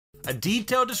A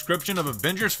detailed description of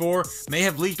Avengers 4 may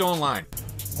have leaked online.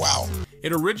 Wow.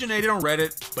 It originated on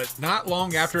Reddit, but not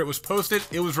long after it was posted,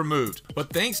 it was removed.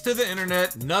 But thanks to the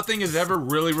internet, nothing is ever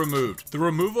really removed. The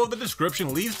removal of the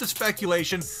description leads to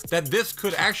speculation that this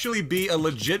could actually be a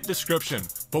legit description,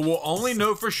 but we'll only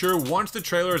know for sure once the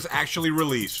trailer is actually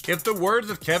released. If the words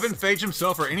of Kevin Feige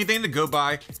himself are anything to go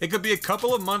by, it could be a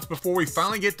couple of months before we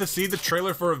finally get to see the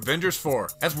trailer for Avengers 4,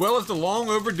 as well as the long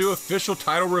overdue official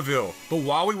title reveal. But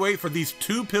while we wait for these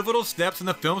two pivotal steps in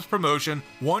the film's promotion,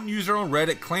 one user on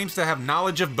Reddit claims to have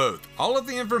knowledge of both. All of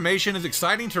the information is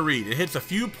exciting to read. It hits a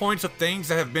few points of things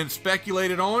that have been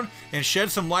speculated on and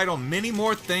sheds some light on many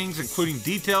more things, including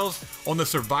details on the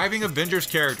surviving Avengers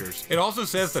characters. It also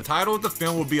says the title of the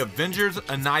film will be Avengers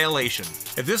Annihilation.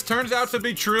 If this turns out to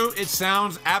be true, it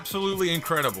sounds absolutely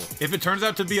incredible. If it turns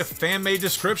out to be a fan-made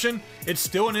description, it's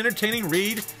still an entertaining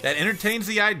read that entertains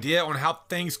the idea on how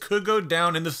things could go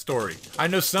down in the story. I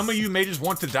know some of you may just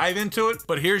want to dive into it,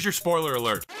 but here's your spoiler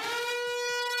alert.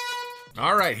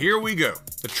 Alright, here we go.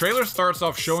 The trailer starts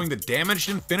off showing the damaged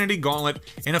Infinity Gauntlet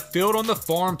in a field on the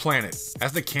foreign planet.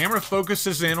 As the camera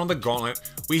focuses in on the gauntlet,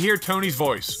 we hear Tony's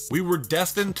voice. We were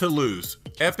destined to lose.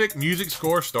 Epic music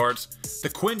score starts. The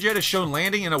Quinjet is shown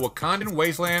landing in a Wakandan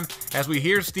wasteland as we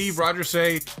hear Steve Rogers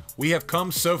say, "We have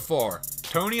come so far."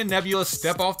 Tony and Nebula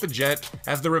step off the jet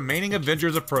as the remaining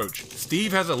Avengers approach.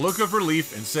 Steve has a look of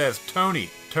relief and says, "Tony."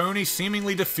 Tony,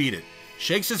 seemingly defeated,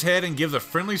 shakes his head and gives a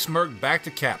friendly smirk back to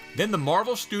Cap. Then the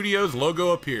Marvel Studios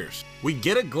logo appears. We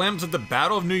get a glimpse of the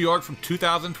Battle of New York from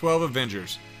 2012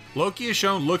 Avengers. Loki is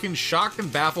shown looking shocked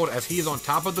and baffled as he is on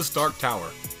top of the Stark Tower.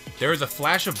 There is a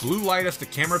flash of blue light as the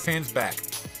camera pans back.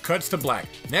 Cuts to black.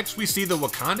 Next we see the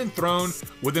Wakandan throne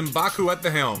with M'Baku at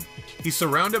the helm. He's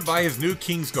surrounded by his new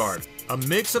Kingsguard, a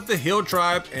mix of the Hill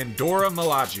Tribe and Dora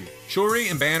Milaje. Shuri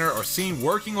and Banner are seen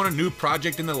working on a new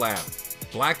project in the lab.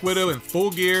 Black Widow in full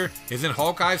gear is in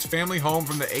Hawkeye's family home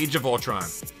from the Age of Ultron.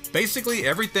 Basically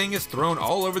everything is thrown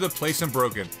all over the place and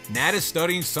broken. Nat is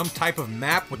studying some type of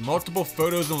map with multiple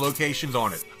photos and locations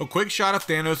on it. A quick shot of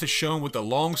Thanos is shown with a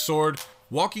long sword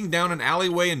walking down an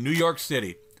alleyway in New York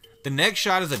City. The next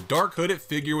shot is a dark hooded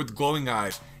figure with glowing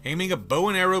eyes, aiming a bow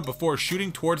and arrow before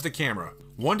shooting towards the camera.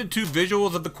 1 to 2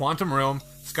 visuals of the quantum realm.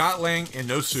 Scott Lang, in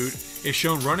no suit, is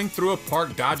shown running through a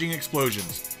park dodging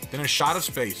explosions. Then a shot of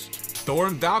space. Thor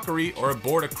and Valkyrie are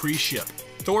aboard a Kree ship.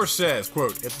 Thor says,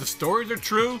 quote, "If the stories are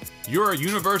true, you're our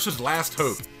universe's last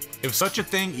hope, if such a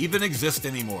thing even exists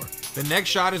anymore." The next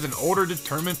shot is an older,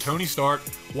 determined Tony Stark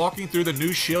walking through the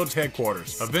new S.H.I.E.L.D.'s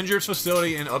headquarters, Avengers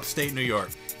facility in upstate New York.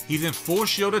 He's in full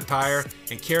S.H.I.E.L.D. attire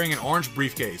and carrying an orange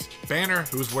briefcase. Banner,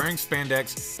 who is wearing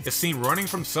spandex, is seen running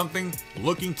from something,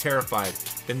 looking terrified.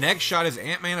 The next shot is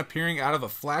Ant-Man appearing out of a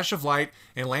flash of light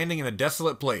and landing in a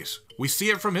desolate place. We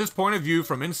see it from his point of view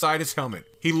from inside his helmet.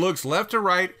 He looks left to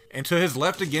right and to his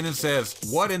left again and says,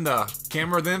 "What in the?"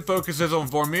 Camera then focuses on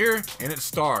Vormir and its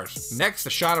stars. Next, a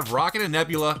shot of Rocket and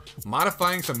Nebula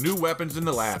modifying some new weapons in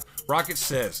the lab. Rocket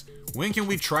says, "When can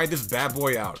we try this bad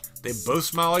boy out?" They both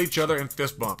smile at each other and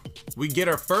fist bump. We get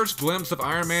our first glimpse of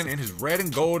Iron Man in his red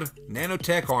and gold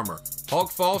nanotech armor.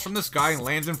 Hulk falls from the sky and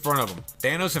lands in front of him.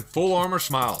 Thanos in full armor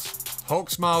smiles.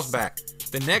 Hulk smiles back.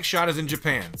 The next shot is in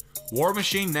Japan. War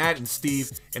Machine, Nat, and Steve,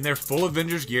 in their full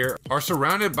Avengers gear, are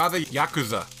surrounded by the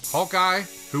Yakuza. Hawkeye,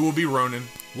 who will be Ronin,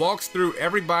 walks through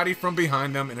everybody from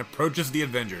behind them and approaches the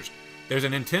Avengers. There's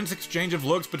an intense exchange of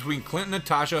looks between Clint and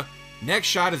Natasha. Next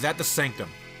shot is at the Sanctum.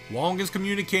 Wong is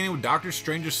communicating with Doctor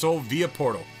Strange's soul via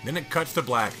portal. Then it cuts to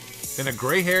black. Then a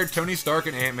gray-haired Tony Stark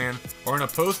and Ant-Man are in a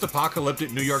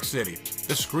post-apocalyptic New York City.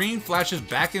 The screen flashes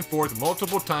back and forth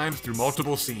multiple times through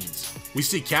multiple scenes. We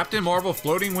see Captain Marvel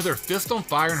floating with her fist on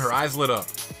fire and her eyes lit up.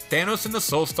 Thanos in the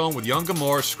Soul Stone with young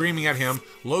Gamora screaming at him,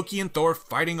 Loki and Thor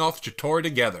fighting off Chitauri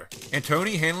together, and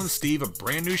Tony handling Steve a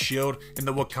brand new shield in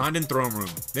the Wakandan throne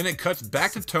room. Then it cuts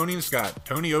back to Tony and Scott.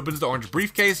 Tony opens the orange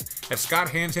briefcase as Scott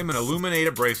hands him an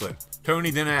illuminated bracelet.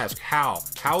 Tony then asks, how?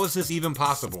 How is this even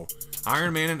possible?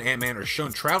 Iron Man and Ant-Man are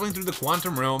shown traveling through the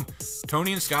quantum realm.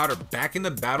 Tony and Scott are back in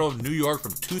the Battle of New York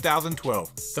from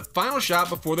 2012. The final shot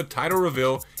before the title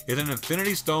reveal is an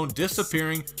Infinity Stone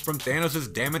disappearing from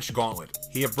Thanos' damaged gauntlet.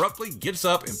 He abruptly gets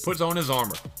up and puts on his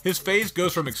armor. His face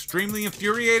goes from extremely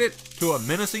infuriated to a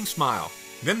menacing smile.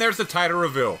 Then there's the title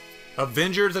reveal,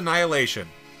 Avengers Annihilation.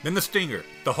 Then the stinger.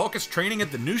 The Hulk is training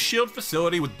at the new S.H.I.E.L.D.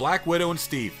 facility with Black Widow and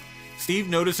Steve. Steve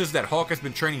notices that Hulk has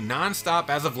been training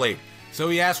non-stop as of late, so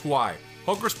he asks why.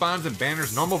 Hulk responds in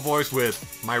Banner's normal voice with,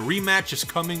 "My rematch is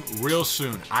coming real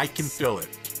soon, I can feel it."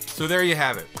 So there you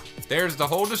have it. There's the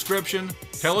whole description.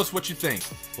 Tell us what you think.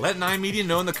 Let 9 Media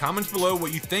know in the comments below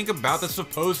what you think about the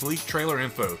supposed leaked trailer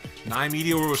info. 9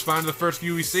 Media will respond to the first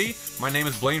few we see. My name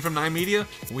is Blaine from 9 Media,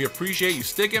 and we appreciate you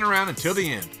sticking around until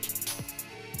the end.